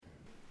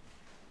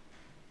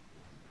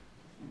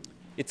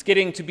It's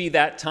getting to be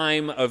that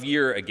time of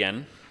year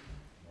again.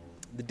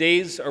 The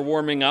days are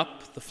warming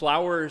up, the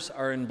flowers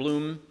are in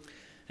bloom,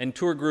 and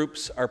tour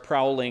groups are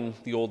prowling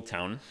the old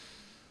town.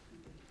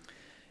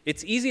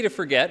 It's easy to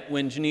forget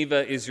when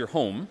Geneva is your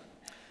home,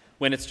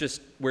 when it's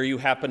just where you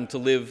happen to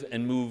live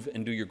and move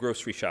and do your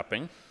grocery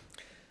shopping.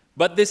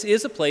 But this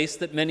is a place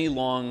that many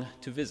long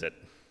to visit.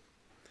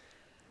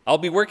 I'll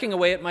be working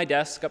away at my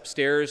desk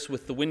upstairs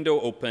with the window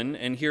open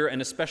and hear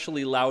an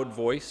especially loud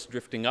voice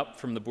drifting up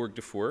from the Bourg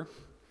de Four.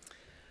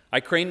 I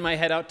crane my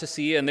head out to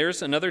sea, and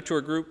there's another tour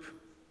group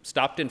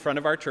stopped in front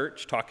of our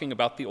church talking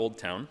about the old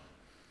town.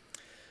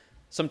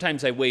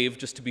 Sometimes I wave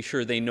just to be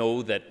sure they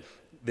know that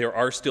there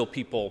are still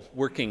people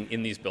working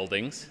in these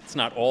buildings. It's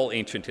not all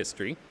ancient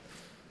history.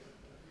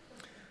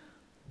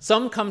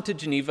 Some come to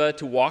Geneva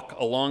to walk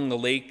along the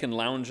lake and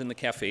lounge in the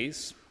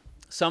cafes.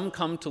 Some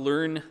come to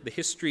learn the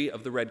history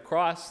of the Red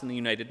Cross and the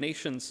United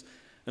Nations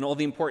and all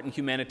the important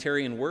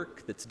humanitarian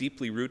work that's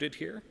deeply rooted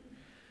here.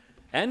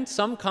 And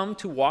some come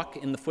to walk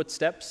in the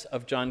footsteps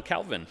of John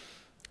Calvin,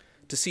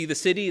 to see the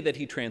city that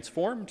he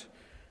transformed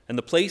and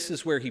the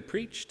places where he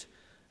preached,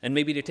 and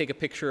maybe to take a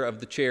picture of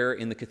the chair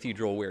in the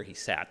cathedral where he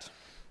sat.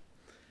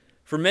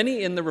 For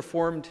many in the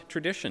Reformed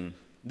tradition,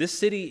 this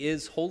city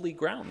is holy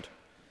ground,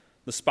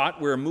 the spot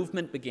where a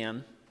movement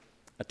began,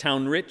 a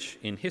town rich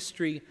in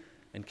history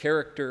and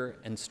character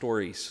and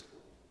stories.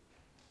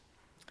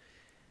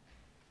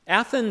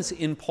 Athens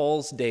in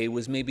Paul's day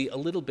was maybe a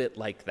little bit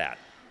like that.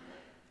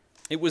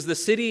 It was the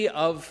city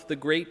of the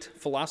great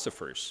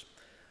philosophers,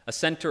 a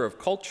center of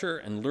culture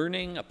and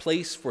learning, a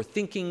place for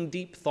thinking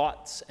deep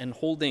thoughts and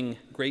holding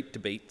great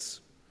debates.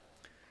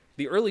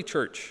 The early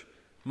church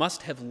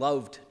must have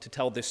loved to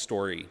tell this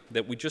story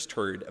that we just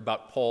heard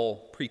about Paul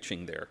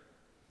preaching there.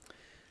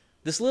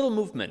 This little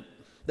movement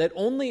that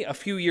only a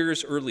few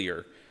years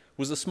earlier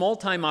was a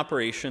small-time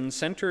operation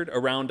centered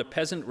around a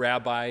peasant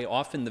rabbi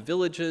off in the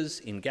villages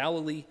in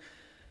Galilee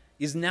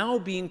is now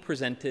being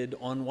presented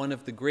on one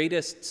of the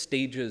greatest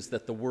stages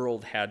that the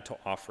world had to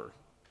offer.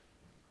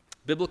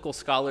 Biblical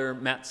scholar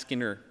Matt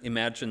Skinner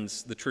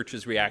imagines the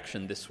church's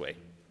reaction this way.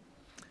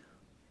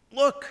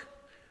 Look,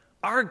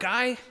 our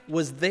guy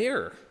was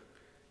there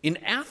in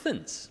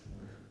Athens,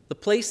 the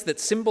place that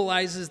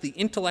symbolizes the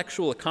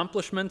intellectual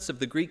accomplishments of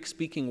the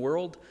Greek-speaking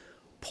world.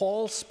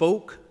 Paul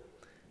spoke,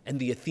 and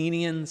the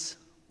Athenians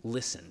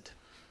listened.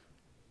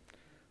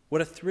 What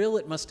a thrill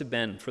it must have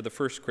been for the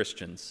first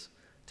Christians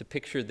to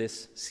picture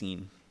this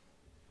scene.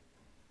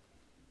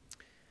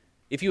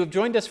 If you have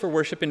joined us for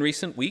worship in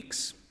recent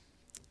weeks,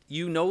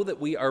 you know that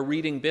we are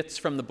reading bits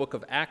from the book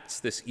of Acts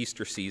this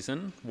Easter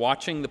season,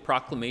 watching the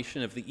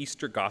proclamation of the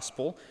Easter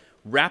gospel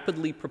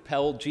rapidly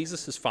propel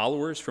Jesus'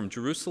 followers from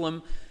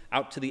Jerusalem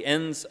out to the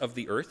ends of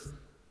the earth.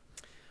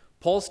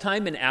 Paul's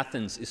time in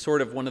Athens is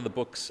sort of one of the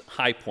book's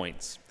high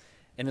points,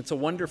 and it's a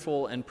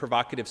wonderful and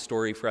provocative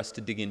story for us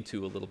to dig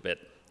into a little bit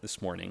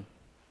this morning.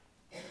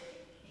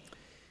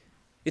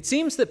 It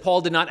seems that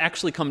Paul did not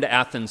actually come to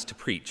Athens to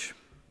preach.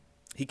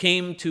 He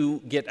came to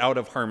get out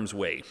of harm's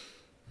way.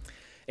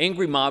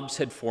 Angry mobs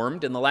had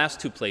formed in the last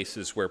two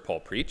places where Paul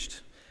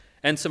preached,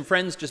 and some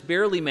friends just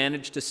barely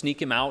managed to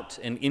sneak him out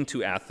and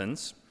into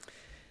Athens.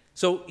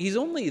 So he's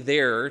only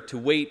there to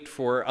wait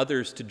for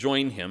others to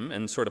join him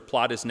and sort of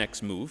plot his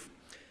next move.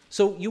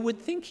 So you would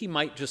think he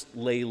might just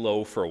lay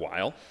low for a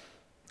while,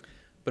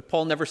 but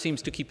Paul never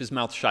seems to keep his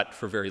mouth shut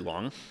for very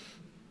long.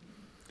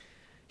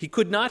 He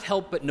could not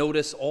help but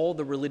notice all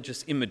the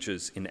religious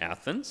images in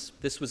Athens.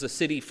 This was a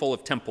city full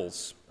of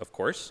temples, of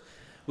course,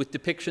 with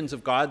depictions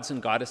of gods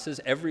and goddesses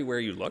everywhere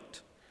you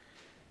looked.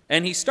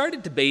 And he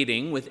started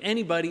debating with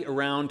anybody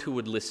around who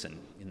would listen,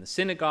 in the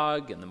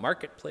synagogue, in the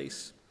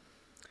marketplace.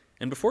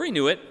 And before he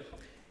knew it,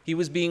 he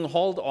was being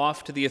hauled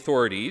off to the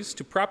authorities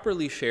to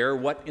properly share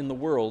what in the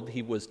world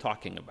he was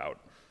talking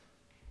about.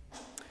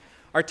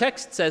 Our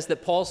text says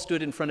that Paul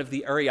stood in front of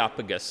the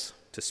Areopagus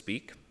to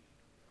speak.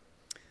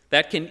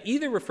 That can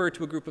either refer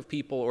to a group of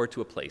people or to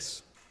a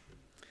place.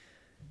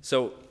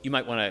 So you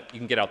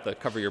can get out the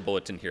cover of your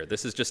bulletin here.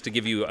 This is just to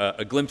give you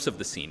a glimpse of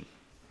the scene.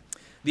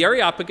 The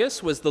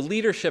Areopagus was the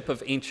leadership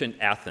of ancient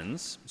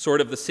Athens,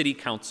 sort of the city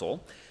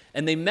council,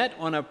 and they met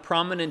on a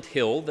prominent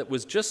hill that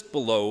was just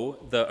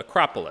below the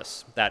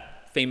Acropolis,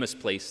 that famous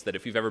place that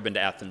if you've ever been to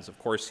Athens, of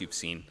course you've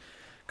seen,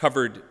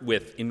 covered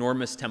with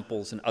enormous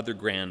temples and other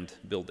grand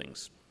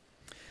buildings.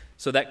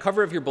 So that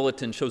cover of your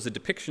bulletin shows a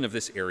depiction of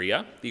this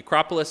area. The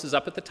Acropolis is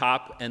up at the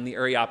top, and the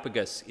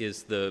Areopagus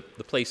is the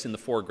place in the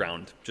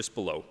foreground, just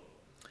below.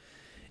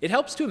 It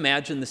helps to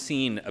imagine the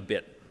scene a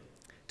bit,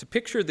 to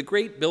picture the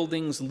great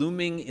buildings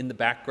looming in the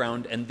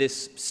background and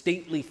this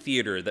stately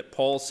theater that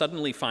Paul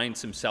suddenly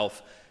finds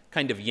himself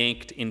kind of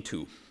yanked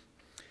into.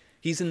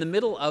 He's in the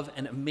middle of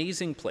an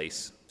amazing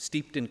place,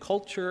 steeped in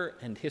culture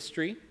and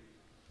history.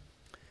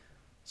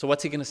 So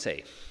what's he going to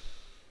say?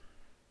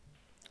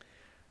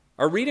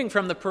 Our reading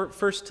from the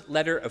first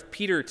letter of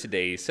Peter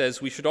today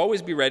says we should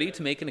always be ready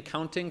to make an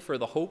accounting for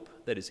the hope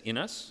that is in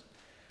us.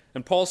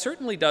 And Paul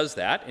certainly does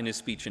that in his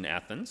speech in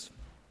Athens,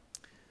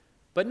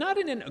 but not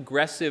in an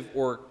aggressive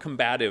or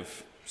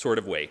combative sort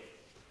of way.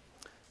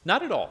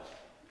 Not at all.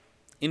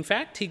 In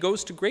fact, he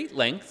goes to great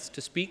lengths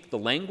to speak the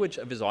language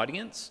of his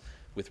audience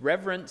with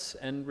reverence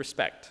and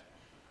respect.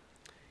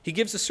 He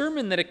gives a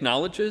sermon that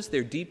acknowledges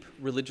their deep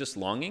religious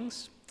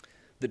longings,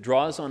 that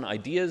draws on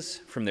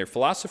ideas from their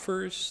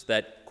philosophers,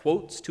 that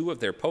quotes two of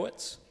their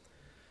poets.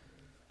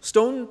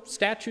 Stone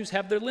statues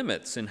have their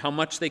limits in how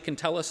much they can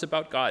tell us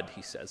about God,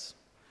 he says.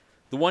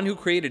 The one who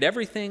created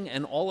everything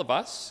and all of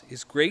us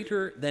is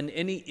greater than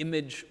any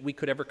image we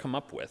could ever come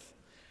up with.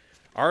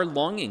 Our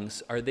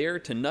longings are there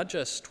to nudge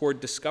us toward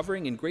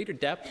discovering in greater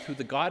depth who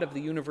the God of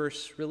the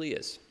universe really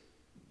is.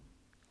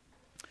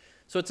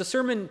 So it's a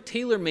sermon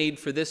tailor-made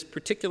for this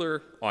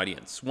particular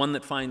audience, one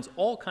that finds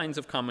all kinds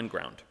of common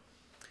ground.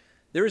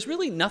 There is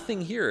really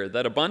nothing here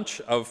that a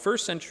bunch of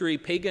first-century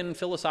pagan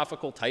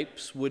philosophical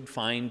types would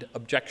find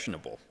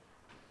objectionable.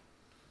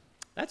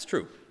 That's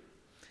true,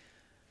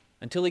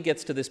 until he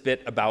gets to this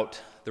bit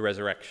about the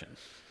resurrection.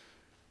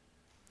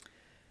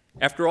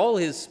 After all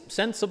his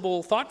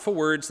sensible, thoughtful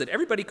words that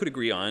everybody could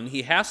agree on,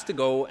 he has to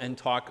go and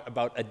talk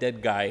about a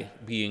dead guy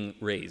being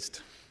raised.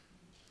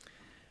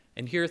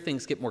 And here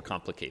things get more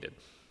complicated.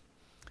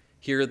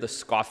 Here the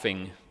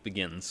scoffing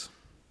begins.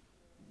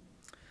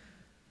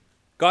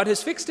 God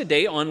has fixed a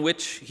day on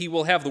which he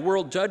will have the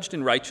world judged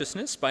in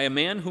righteousness by a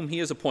man whom he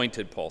has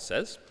appointed, Paul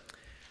says.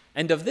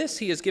 And of this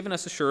he has given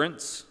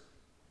assurance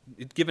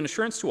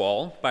to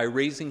all by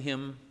raising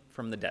him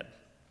from the dead.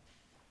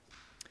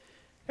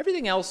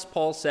 Everything else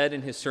Paul said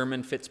in his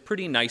sermon fits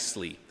pretty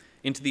nicely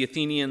into the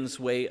Athenians'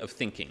 way of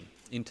thinking,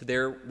 into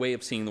their way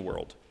of seeing the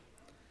world.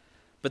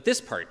 But this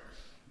part,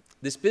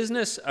 this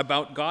business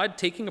about God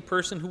taking a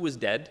person who was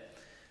dead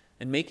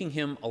and making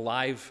him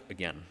alive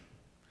again,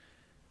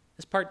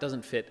 this part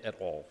doesn't fit at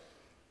all.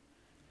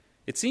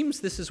 It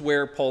seems this is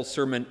where Paul's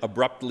sermon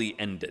abruptly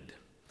ended.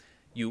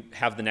 You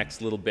have the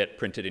next little bit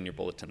printed in your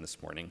bulletin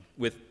this morning,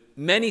 with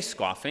many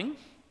scoffing,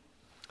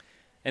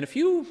 and a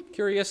few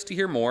curious to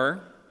hear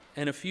more,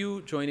 and a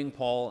few joining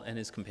Paul and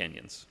his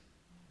companions.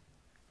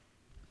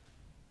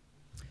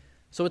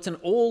 So it's an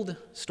old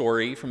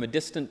story from a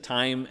distant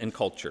time and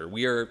culture.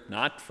 We are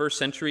not first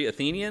century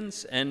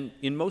Athenians, and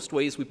in most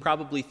ways we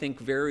probably think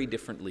very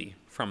differently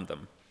from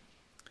them.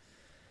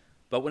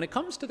 But when it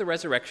comes to the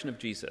resurrection of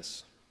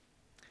Jesus,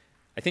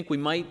 I think we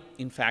might,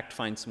 in fact,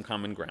 find some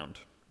common ground.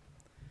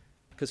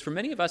 Because for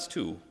many of us,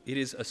 too, it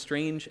is a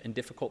strange and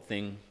difficult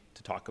thing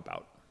to talk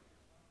about.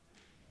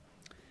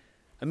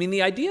 I mean,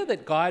 the idea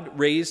that God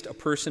raised a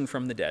person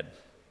from the dead,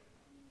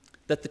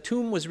 that the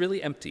tomb was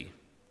really empty,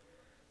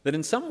 that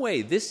in some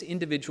way this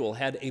individual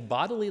had a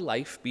bodily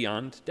life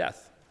beyond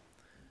death,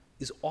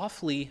 is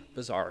awfully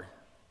bizarre.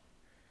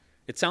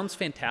 It sounds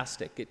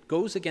fantastic. It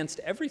goes against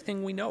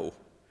everything we know.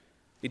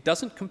 It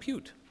doesn't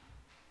compute.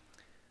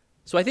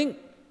 So I think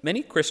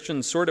many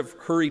Christians sort of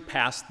hurry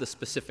past the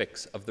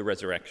specifics of the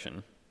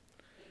resurrection.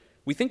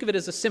 We think of it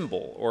as a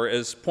symbol or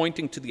as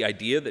pointing to the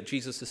idea that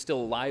Jesus is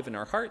still alive in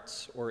our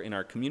hearts or in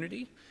our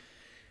community.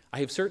 I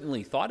have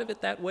certainly thought of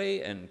it that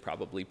way and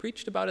probably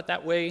preached about it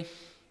that way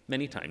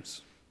many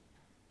times.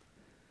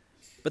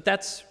 But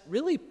that's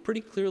really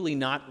pretty clearly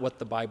not what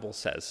the Bible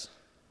says.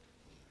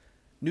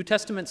 New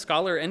Testament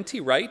scholar N.T.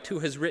 Wright, who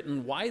has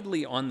written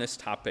widely on this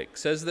topic,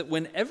 says that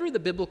whenever the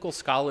biblical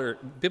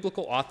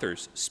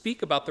authors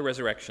speak about the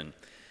resurrection,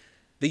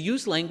 they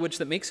use language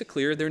that makes it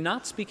clear they're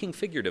not speaking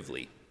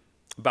figuratively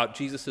about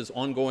Jesus'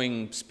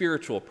 ongoing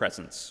spiritual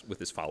presence with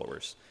his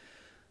followers.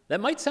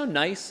 That might sound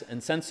nice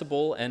and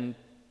sensible and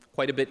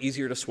quite a bit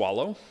easier to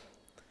swallow,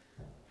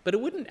 but it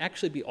wouldn't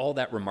actually be all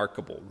that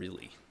remarkable,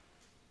 really.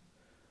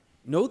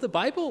 No, the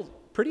Bible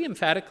pretty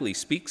emphatically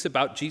speaks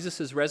about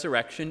Jesus'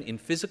 resurrection in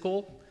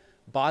physical,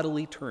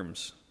 bodily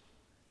terms.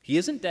 He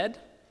isn't dead,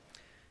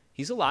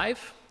 he's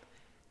alive,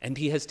 and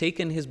he has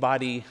taken his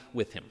body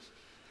with him.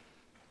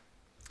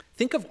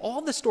 Think of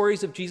all the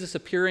stories of Jesus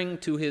appearing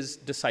to his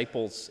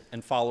disciples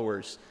and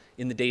followers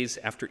in the days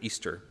after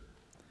Easter.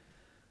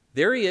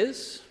 There he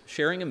is,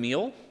 sharing a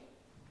meal,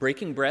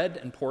 breaking bread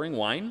and pouring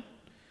wine,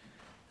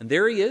 and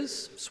there he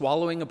is,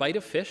 swallowing a bite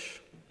of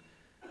fish,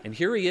 and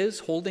here he is,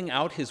 holding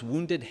out his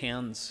wounded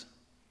hands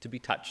to be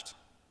touched.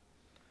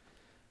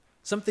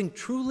 Something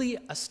truly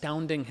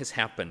astounding has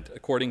happened,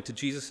 according to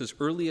Jesus'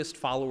 earliest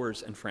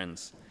followers and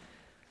friends.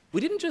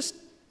 We didn't just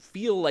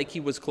feel like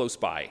he was close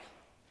by.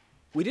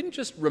 We didn't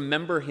just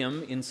remember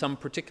him in some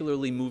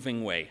particularly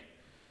moving way.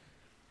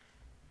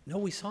 No,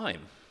 we saw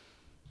him.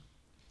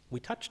 We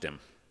touched him.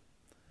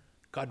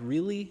 God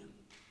really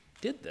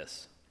did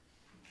this.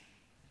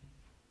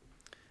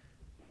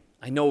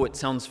 I know it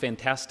sounds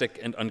fantastic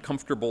and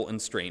uncomfortable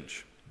and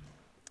strange.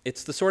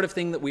 It's the sort of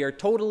thing that we are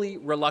totally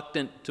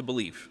reluctant to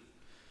believe.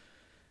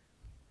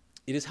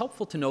 It is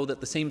helpful to know that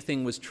the same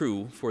thing was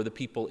true for the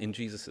people in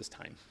Jesus'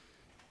 time.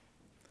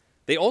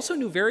 They also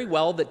knew very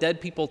well that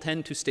dead people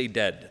tend to stay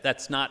dead.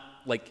 That's not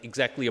like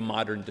exactly a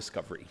modern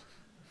discovery.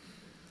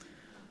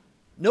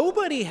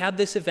 Nobody had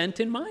this event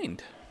in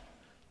mind.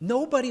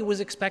 Nobody was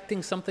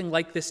expecting something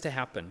like this to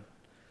happen.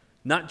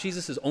 Not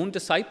Jesus' own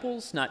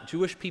disciples, not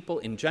Jewish people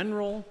in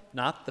general,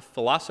 not the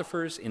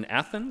philosophers in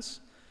Athens.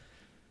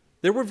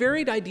 There were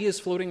varied ideas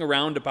floating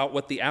around about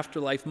what the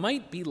afterlife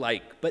might be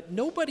like, but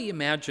nobody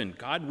imagined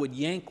God would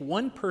yank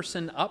one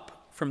person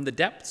up from the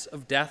depths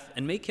of death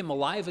and make him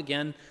alive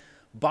again,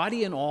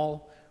 body and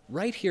all,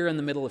 right here in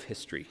the middle of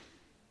history.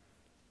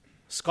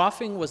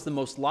 Scoffing was the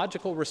most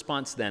logical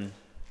response then,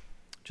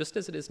 just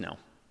as it is now.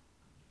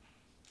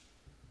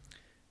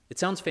 It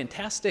sounds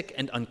fantastic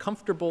and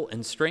uncomfortable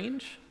and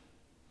strange,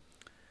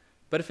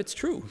 but if it's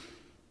true,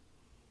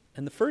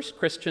 and the first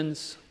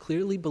Christians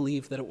clearly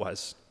believed that it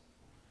was,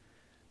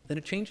 then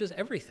it changes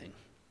everything.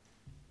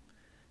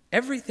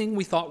 Everything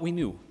we thought we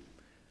knew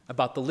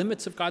about the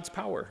limits of God's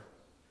power,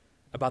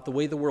 about the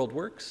way the world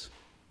works,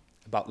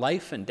 about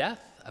life and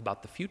death,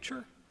 about the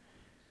future,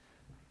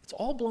 it's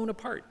all blown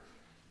apart.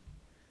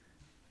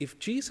 If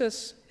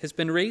Jesus has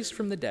been raised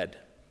from the dead,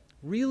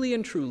 really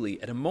and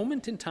truly, at a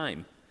moment in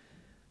time,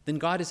 then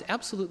God is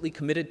absolutely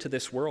committed to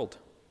this world,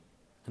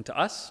 and to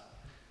us,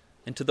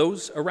 and to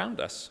those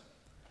around us.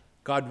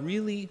 God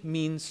really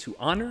means to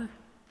honor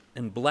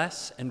and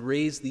bless and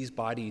raise these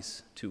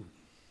bodies too.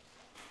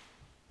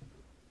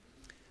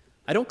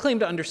 I don't claim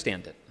to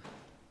understand it,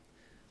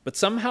 but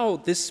somehow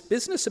this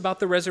business about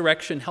the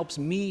resurrection helps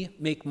me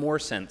make more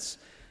sense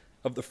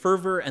of the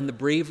fervor and the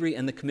bravery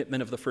and the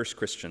commitment of the first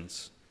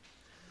Christians.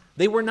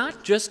 They were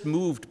not just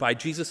moved by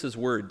Jesus'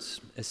 words,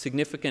 as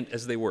significant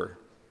as they were.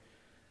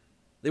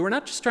 They were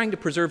not just trying to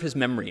preserve his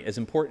memory, as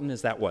important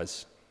as that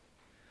was.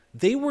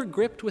 They were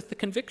gripped with the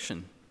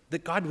conviction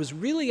that God was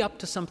really up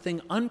to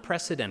something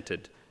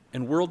unprecedented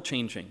and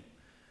world-changing.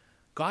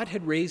 God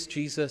had raised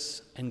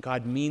Jesus, and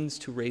God means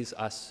to raise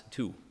us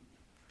too.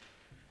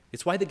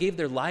 It's why they gave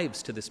their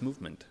lives to this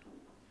movement.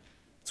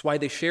 It's why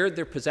they shared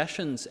their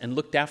possessions and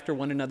looked after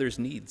one another's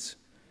needs.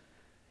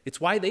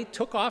 It's why they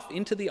took off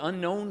into the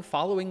unknown,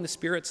 following the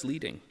Spirit's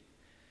leading.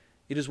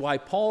 It is why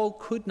Paul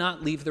could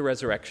not leave the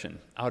resurrection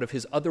out of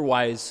his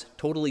otherwise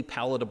totally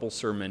palatable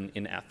sermon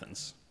in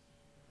Athens.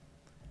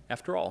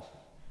 After all,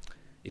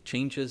 it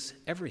changes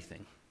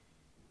everything.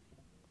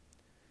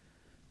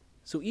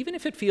 So even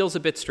if it feels a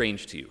bit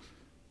strange to you,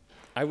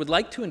 I would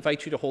like to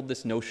invite you to hold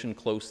this notion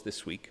close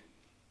this week.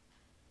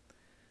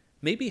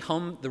 Maybe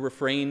hum the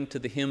refrain to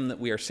the hymn that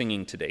we are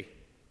singing today.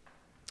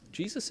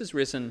 Jesus is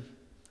risen,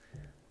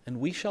 and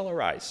we shall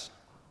arise.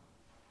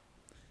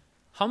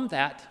 Hum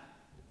that,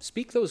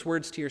 speak those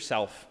words to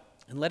yourself,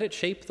 and let it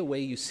shape the way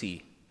you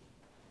see.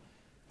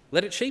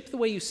 Let it shape the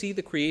way you see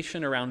the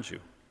creation around you.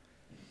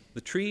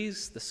 The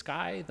trees, the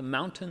sky, the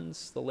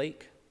mountains, the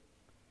lake.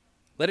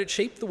 Let it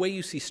shape the way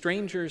you see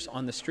strangers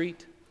on the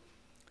street,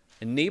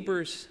 and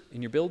neighbors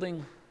in your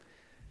building,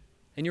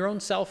 and your own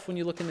self when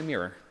you look in the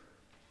mirror.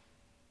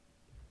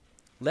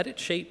 Let it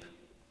shape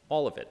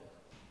all of it.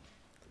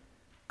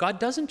 God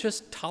doesn't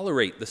just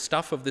tolerate the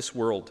stuff of this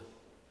world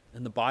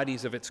and the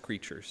bodies of its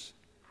creatures.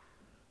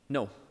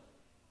 No,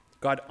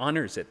 God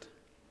honors it,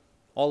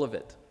 all of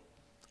it,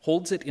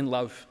 holds it in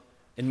love,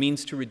 and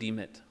means to redeem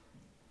it.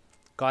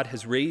 God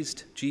has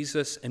raised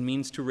Jesus and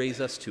means to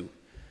raise us too.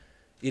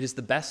 It is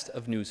the best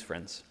of news,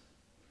 friends.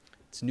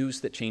 It's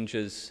news that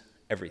changes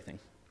everything.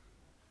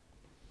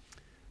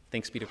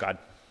 Thanks be to God.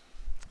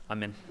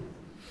 Amen.